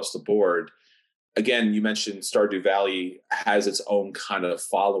IPs across the board. Again, you mentioned Stardew Valley has its own kind of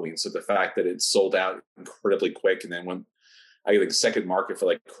following. So the fact that it sold out incredibly quick and then went, I think, second market for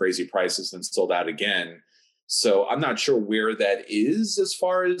like crazy prices and sold out again. So I'm not sure where that is as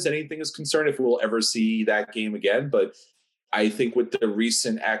far as anything is concerned, if we'll ever see that game again. But I think with the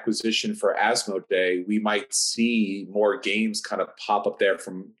recent acquisition for Asmodee, we might see more games kind of pop up there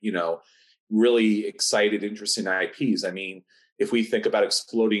from, really excited, interesting IPs. I mean, if we think about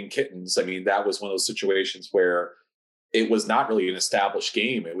Exploding Kittens, I mean, that was one of those situations where it was not really an established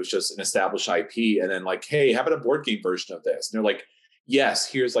game. It was just an established IP. And then like, hey, how about a board game version of this? And they're like, yes,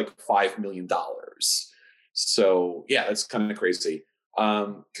 here's like $5 million. So yeah, that's kind of crazy.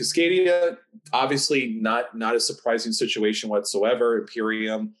 Cascadia, obviously not a surprising situation whatsoever.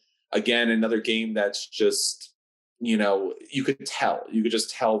 Imperium, again, another game that's just, you could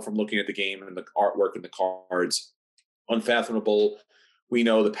just tell from looking at the game and the artwork and the cards. Unfathomable. We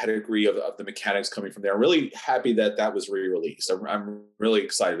know the pedigree of the mechanics coming from there. I'm really happy that was re-released. I'm really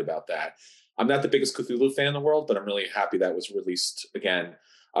excited about that. I'm not the biggest Cthulhu fan in the world, but I'm really happy that was released again.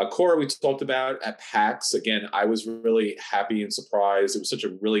 Core, we talked about at PAX. Again, I was really happy and surprised. It was such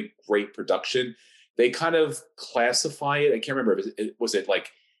a really great production. They kind of classify it. I can't remember. Was it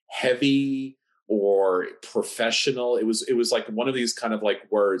like heavy or professional? It was like one of these kind of like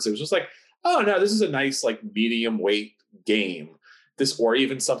words. It was just like, oh no, this is a nice like medium weight game. This, or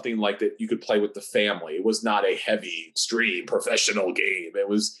even something like that you could play with the family. It was not a heavy, extreme professional game. It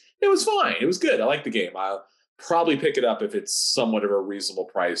was fine. It was good. I like the game. I'll probably pick it up if it's somewhat of a reasonable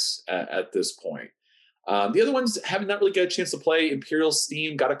price at this point. The other ones have not really got a chance to play. Imperial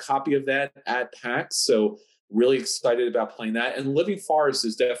Steam, got a copy of that at PAX, so really excited about playing that. And Living Forest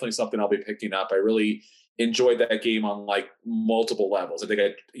is definitely something I'll be picking up. I really enjoyed that game on like multiple levels. I think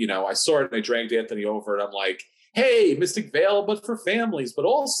I saw it and I dragged Anthony over and I'm like, hey, Mystic Veil, but for families, but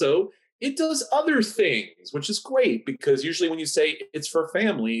also it does other things, which is great because usually when you say it's for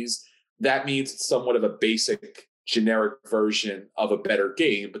families, that means it's somewhat of a basic generic version of a better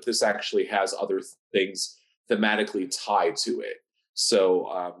game, but this actually has other things thematically tied to it.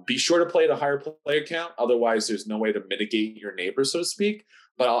 So be sure to play at a higher player count. Otherwise, there's no way to mitigate your neighbors, so to speak.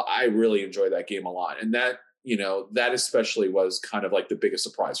 But I really enjoy that game a lot. And that, that especially was kind of like the biggest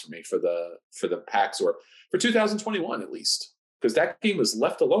surprise for me for the PAX, or for 2021 at least, because that game was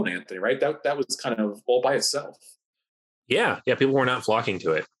left alone, Anthony, right? That was kind of all by itself. Yeah, people were not flocking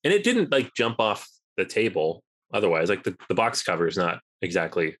to it. And it didn't like jump off the table otherwise. Like the box cover is not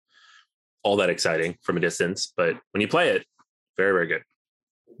exactly all that exciting from a distance, but when you play it, very, very good.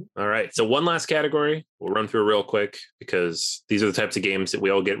 All right. So one last category we'll run through real quick because these are the types of games that we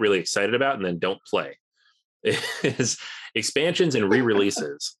all get really excited about and then don't play. Is expansions and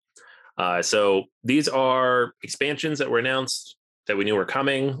re-releases. So these are expansions that were announced that we knew were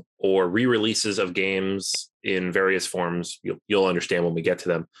coming, or re-releases of games in various forms. You'll understand when we get to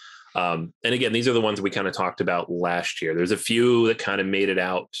them. And again, these are the ones we kind of talked about last year. There's a few that kind of made it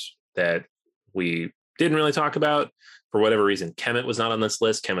out that we didn't really talk about for whatever reason. Kemet was not on this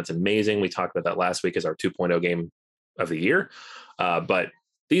list. Kemet's amazing. We talked about that last week as our 2.0 game of the year. But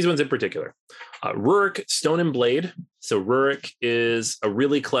these ones in particular, Rurik Stone and Blade So Rurik is a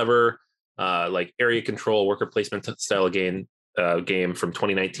really clever, like area control worker placement style game from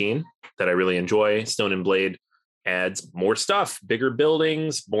 2019 that I really enjoy. Stone and Blade adds more stuff, bigger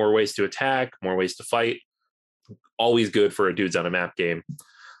buildings, more ways to attack, more ways to fight. Always good for a dudes on a map game.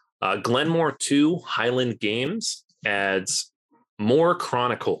 Glenmore 2 Highland Games adds more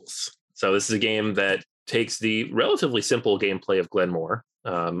Chronicles. So this is a game that takes the relatively simple gameplay of Glenmore,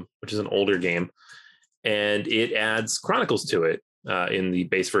 which is an older game, and it adds Chronicles to it in the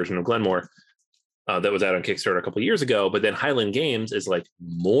base version of Glenmore that was out on Kickstarter a couple of years ago. But then Highland Games is like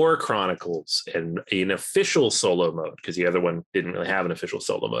more Chronicles and an official solo mode, because the other one didn't really have an official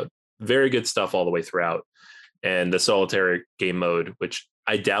solo mode. Very good stuff all the way throughout. And the solitary game mode, which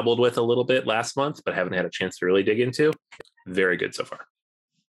I dabbled with a little bit last month, but haven't had a chance to really dig into. Very good so far.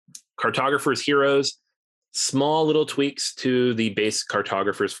 Cartographer's Heroes, small little tweaks to the base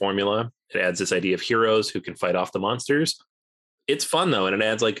Cartographer's formula. It adds this idea of heroes who can fight off the monsters. It's fun though, and it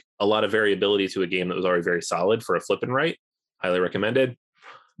adds like a lot of variability to a game that was already very solid for a flip and write. Highly recommended.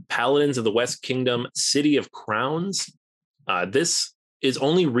 Paladins of the West Kingdom, City of Crowns. This is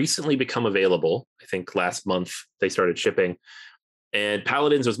only recently become available. I think last month they started shipping. And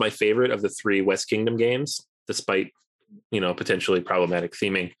Paladins was my favorite of the 3 West Kingdom games, despite, potentially problematic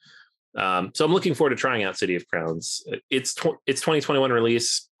theming. So I'm looking forward to trying out City of Crowns. It's 2021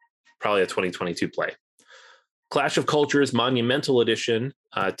 release, probably a 2022 play. Clash of Cultures Monumental Edition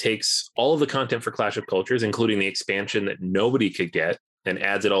takes all of the content for Clash of Cultures, including the expansion that nobody could get, and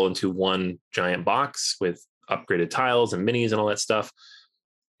adds it all into one giant box with upgraded tiles and minis and all that stuff.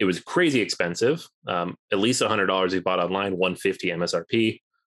 It was crazy expensive, at least $100 we bought online, $150 MSRP,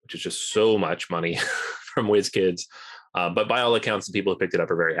 which is just so much money from WizKids. But by all accounts, the people who picked it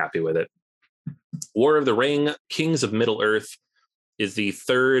up are very happy with it. War of the Ring, Kings of Middle-earth is the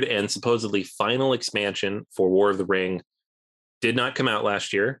 3rd and supposedly final expansion for War of the Ring. Did not come out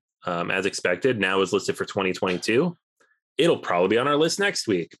last year, as expected. Now is listed for 2022. It'll probably be on our list next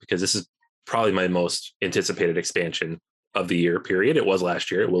week, because this is probably my most anticipated expansion of the year period. It was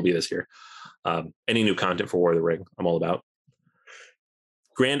last year. It will be this year. Any new content for War of the Ring, I'm all about.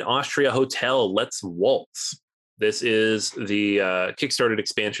 Grand Austria Hotel, Let's Waltz. This is the Kickstarted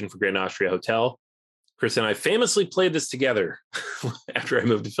expansion for Grand Austria Hotel. Chris and I famously played this together after I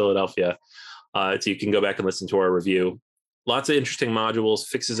moved to Philadelphia. So you can go back and listen to our review. Lots of interesting modules,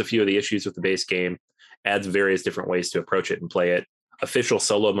 fixes a few of the issues with the base game, adds various different ways to approach it and play it. Official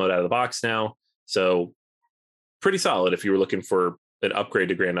solo mode out of the box now. So pretty solid if you were looking for an upgrade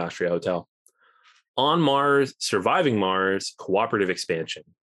to Grand Austria Hotel. On Mars, Surviving Mars, cooperative expansion.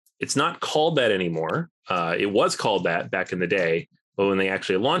 It's not called that anymore. It was called that back in the day, but when they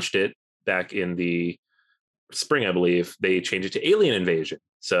actually launched it back in the spring, I believe, they changed it to Alien Invasion.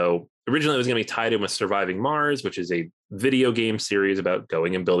 So originally it was going to be tied in with Surviving Mars, which is a video game series about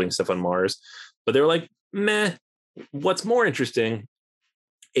going and building stuff on Mars. But they were like, meh, what's more interesting?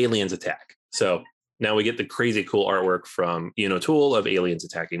 Aliens attack. So now we get the crazy cool artwork from Ian O'Toole of Aliens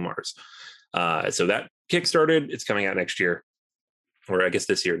Attacking Mars. So that kickstarted. It's coming out next year, or I guess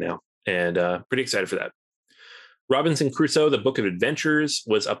this year now. And pretty excited for that. Robinson Crusoe, The Book of Adventures,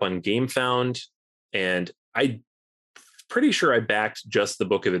 was up on GameFound. And I'm pretty sure I backed just The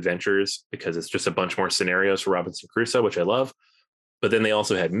Book of Adventures because it's just a bunch more scenarios for Robinson Crusoe, which I love. But then they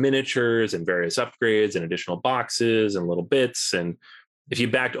also had miniatures and various upgrades and additional boxes and little bits. And if you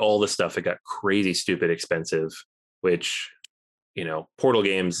backed all the stuff, it got crazy, stupid expensive, which, Portal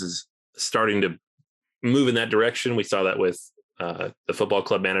Games is starting to move in that direction. We saw that with the Football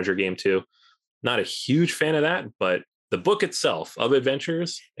Club Manager game too. Not a huge fan of that, but the book itself of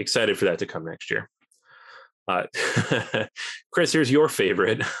adventures, excited for that to come next year. Chris, here's your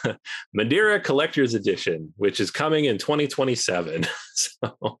favorite, Madeira Collector's Edition, which is coming in 2027.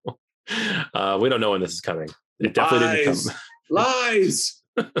 So we don't know when this is coming. It definitely didn't come. Lies.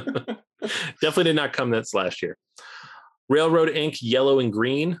 Definitely did not come this last year. Railroad Inc. Yellow and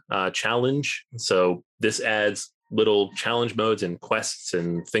Green challenge. So this adds little challenge modes and quests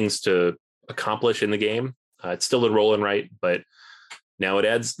and things to accomplish in the game. It's still a roll and write, but now it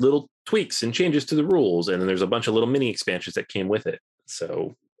adds little tweaks and changes to the rules. And then there's a bunch of little mini expansions that came with it.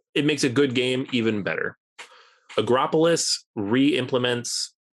 So it makes a good game even better. Agropolis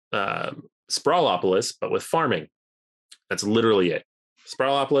re-implements Sprawlopolis, but with farming. That's literally it.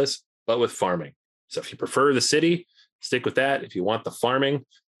 Sprawlopolis, but with farming. So if you prefer the city, stick with that. If you want the farming,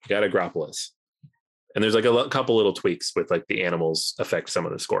 you got Agropolis. And there's like a couple little tweaks with like the animals affect some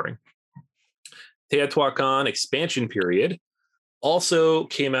of the scoring. Teotihuacan expansion period also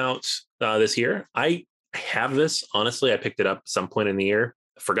came out this year. I have this, honestly. I picked it up at some point in the year.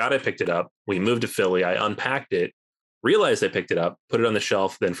 I forgot I picked it up. We moved to Philly. I unpacked it. realized I picked it up, put it on the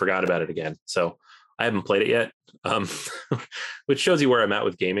shelf, then forgot about it again. So I haven't played it yet, which shows you where I'm at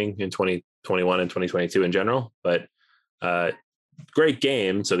with gaming in 2021 and 2022 in general. But great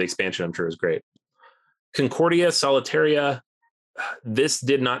game. So the expansion, I'm sure, is great. Concordia Solitaria. This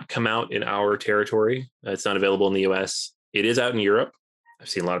did not come out in our territory. It's not available in the US. It is out in Europe. I've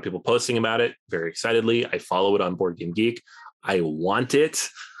seen a lot of people posting about it very excitedly. I follow it on Board Game Geek. I want it.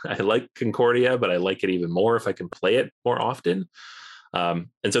 I like Concordia, but I like it even more if I can play it more often. And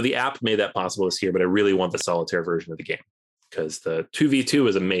so the app made that possible this year, but I really want the solitaire version of the game because the 2v2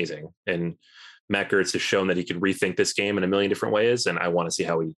 is amazing. And Matt Gertz has shown that he can rethink this game in a million different ways. And I want to see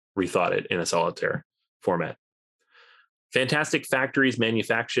how he rethought it in a solitaire format. Fantastic Factories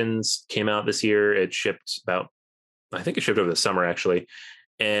Manufactions came out this year. It shipped I think it shipped over the summer, actually.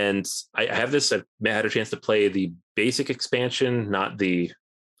 And I have this, I've had a chance to play the basic expansion, not the,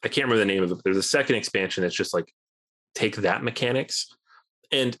 I can't remember the name of it, but there's a second expansion that's just like, take that mechanics.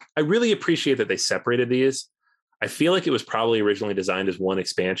 And I really appreciate that they separated these. I feel like it was probably originally designed as one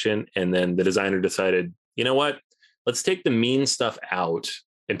expansion. And then the designer decided, you know what, let's take the mean stuff out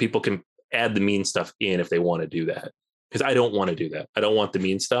and people can add the mean stuff in if they want to do that. Because I don't want to do that. I don't want the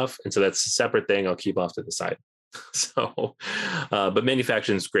mean stuff. And so that's a separate thing I'll keep off to the side. So, but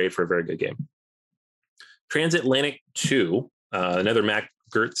Manufacturing is great for a very good game. Transatlantic 2, another Matt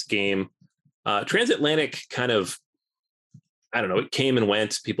Gertz game. Transatlantic kind of, I don't know, it came and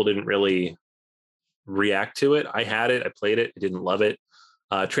went. People didn't really react to it. I had it. I played it. I didn't love it.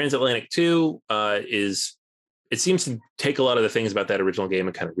 Transatlantic 2 it seems to take a lot of the things about that original game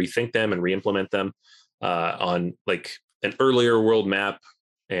and kind of rethink them and re-implement them on like an earlier world map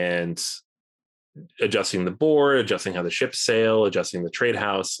and adjusting the board, adjusting how the ships sail, adjusting the trade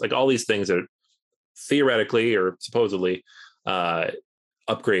house, like all these things that theoretically or supposedly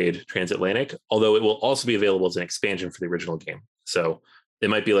upgrade Transatlantic, although it will also be available as an expansion for the original game. So it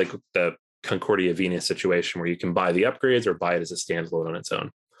might be like the Concordia Venus situation where you can buy the upgrades or buy it as a standalone on its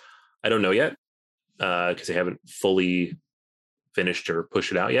own. I don't know yet because they haven't fully finished or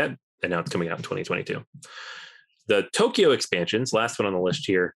pushed it out yet. And now it's coming out in 2022. The Tokyo expansions, last one on the list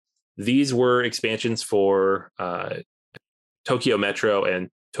here, these were expansions for Tokyo Metro and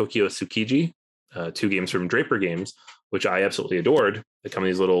Tokyo Tsukiji, 2 games from Draper Games, which I absolutely adored. They come in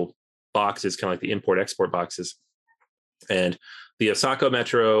these little boxes, kind of like the import-export boxes. And the Osaka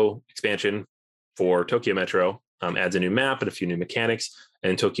Metro expansion for Tokyo Metro adds a new map and a few new mechanics.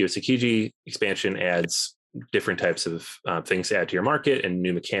 And Tokyo Tsukiji expansion adds different types of things to add to your market and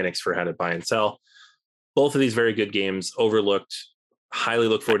new mechanics for how to buy and sell. Both of these very good games, overlooked. Highly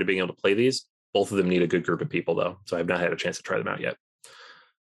look forward to being able to play these. Both of them need a good group of people, though. So I've not had a chance to try them out yet.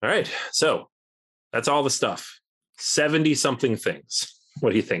 All right. So that's all the stuff. 70-something things. What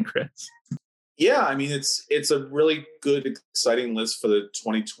do you think, Chris? Yeah, I mean, it's a really good, exciting list for the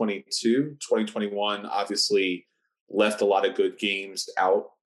 2022. 2021 obviously left a lot of good games out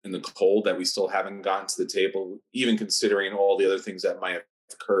in the cold that we still haven't gotten to the table, even considering all the other things that might have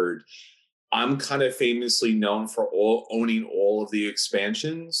occurred. I'm kind of famously known for owning all of the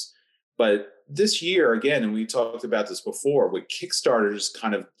expansions, but this year, again, and we talked about this before, with Kickstarters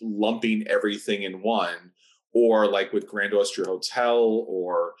kind of lumping everything in one, or like with Grand Austria Hotel,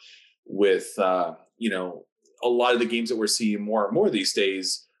 or with, a lot of the games that we're seeing more and more these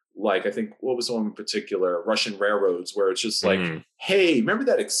days, like I think, what was the one in particular, Russian Railroads, where it's just like, hey, remember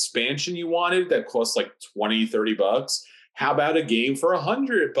that expansion you wanted that cost like $20-$30? How about a game for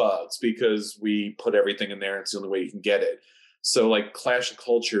 $100? Because we put everything in there. And it's the only way you can get it. So like Clash of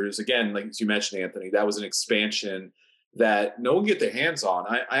Cultures, again, like you mentioned, Anthony, that was an expansion that no one get their hands on.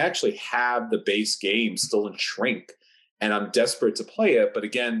 I actually have the base game still in shrink and I'm desperate to play it. But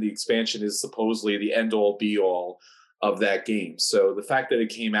again, the expansion is supposedly the end all be all of that game. So the fact that it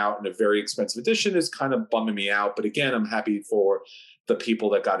came out in a very expensive edition is kind of bumming me out. But again, I'm happy for the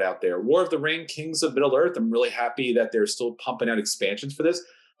people that got out there. War of the Ring, Kings of Middle Earth. I'm really happy that they're still pumping out expansions for this.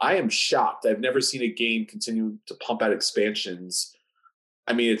 I am shocked. I've never seen a game continue to pump out expansions.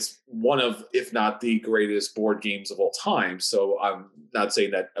 I mean, it's one of, if not the greatest board games of all time. So I'm not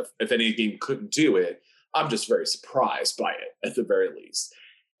saying that if any game couldn't do it, I'm just very surprised by it at the very least.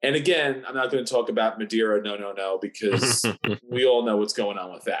 And again, I'm not going to talk about Madeira, no, because we all know what's going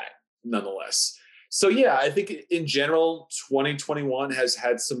on with that nonetheless. So yeah, I think in general, 2021 has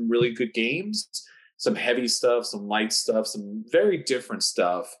had some really good games, some heavy stuff, some light stuff, some very different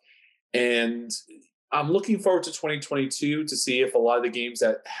stuff. And I'm looking forward to 2022 to see if a lot of the games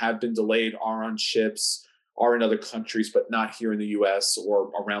that have been delayed are on ships, are in other countries, but not here in the US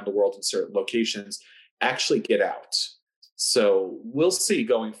or around the world in certain locations, actually get out. So we'll see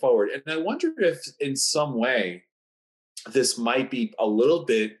going forward. And I wonder if in some way this might be a little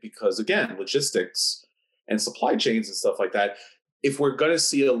bit because, again, logistics and supply chains and stuff like that, if we're going to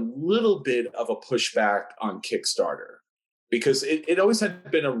see a little bit of a pushback on Kickstarter, because it always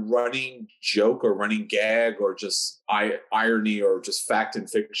had been a running joke or running gag or just irony or just fact and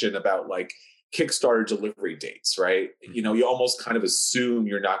fiction about like Kickstarter delivery dates, right? You know, you almost kind of assume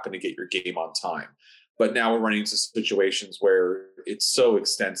you're not going to get your game on time. But now we're running into situations where it's so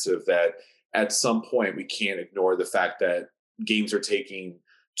extensive that at some point we can't ignore the fact that games are taking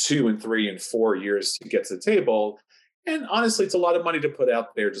 2 and 3 and 4 years to get to the table. And honestly, it's a lot of money to put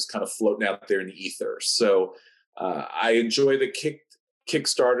out there, just kind of floating out there in the ether. So I enjoy the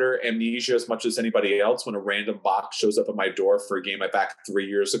Kickstarter amnesia as much as anybody else when a random box shows up at my door for a game I backed 3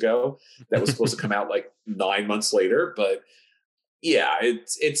 years ago that was supposed to come out like 9 months later. But yeah,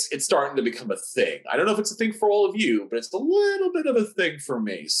 it's starting to become a thing. I don't know if it's a thing for all of you, but it's a little bit of a thing for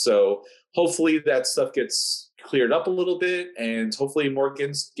me. So hopefully that stuff gets cleared up a little bit, and hopefully more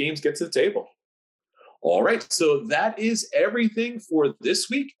games get to the table. All right, so that is everything for this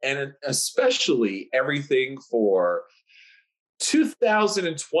week, and especially everything for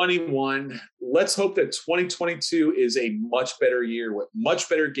 2021. Let's hope that 2022 is a much better year with much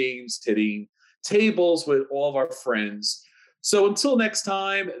better games hitting tables with all of our friends. So until next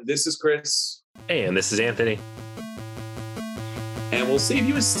time, this is Chris. And this is Anthony. And we'll save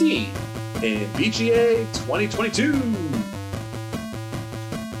you a steam in BGA 2022.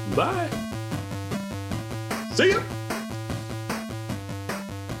 Bye. See ya.